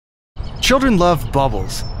Children love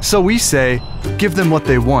bubbles, so we say, give them what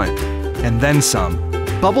they want, and then some.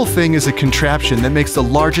 Bubble Thing is a contraption that makes the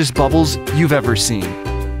largest bubbles you've ever seen.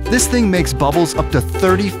 This thing makes bubbles up to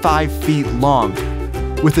 35 feet long,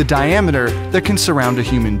 with a diameter that can surround a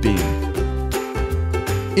human being.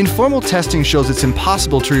 Informal testing shows it's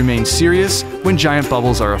impossible to remain serious when giant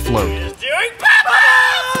bubbles are afloat.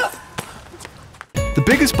 The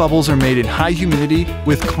biggest bubbles are made in high humidity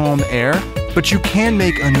with calm air, but you can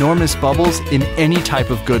make enormous bubbles in any type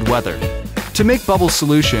of good weather. To make bubble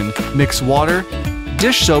solution, mix water,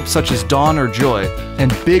 dish soap such as Dawn or Joy,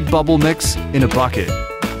 and big bubble mix in a bucket.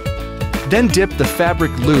 Then dip the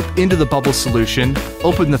fabric loop into the bubble solution,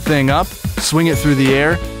 open the thing up, swing it through the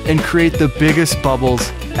air, and create the biggest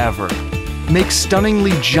bubbles ever. Make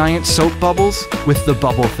stunningly giant soap bubbles with the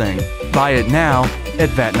Bubble Thing. Buy it now at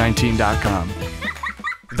vat19.com.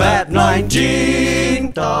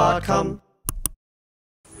 vat19.com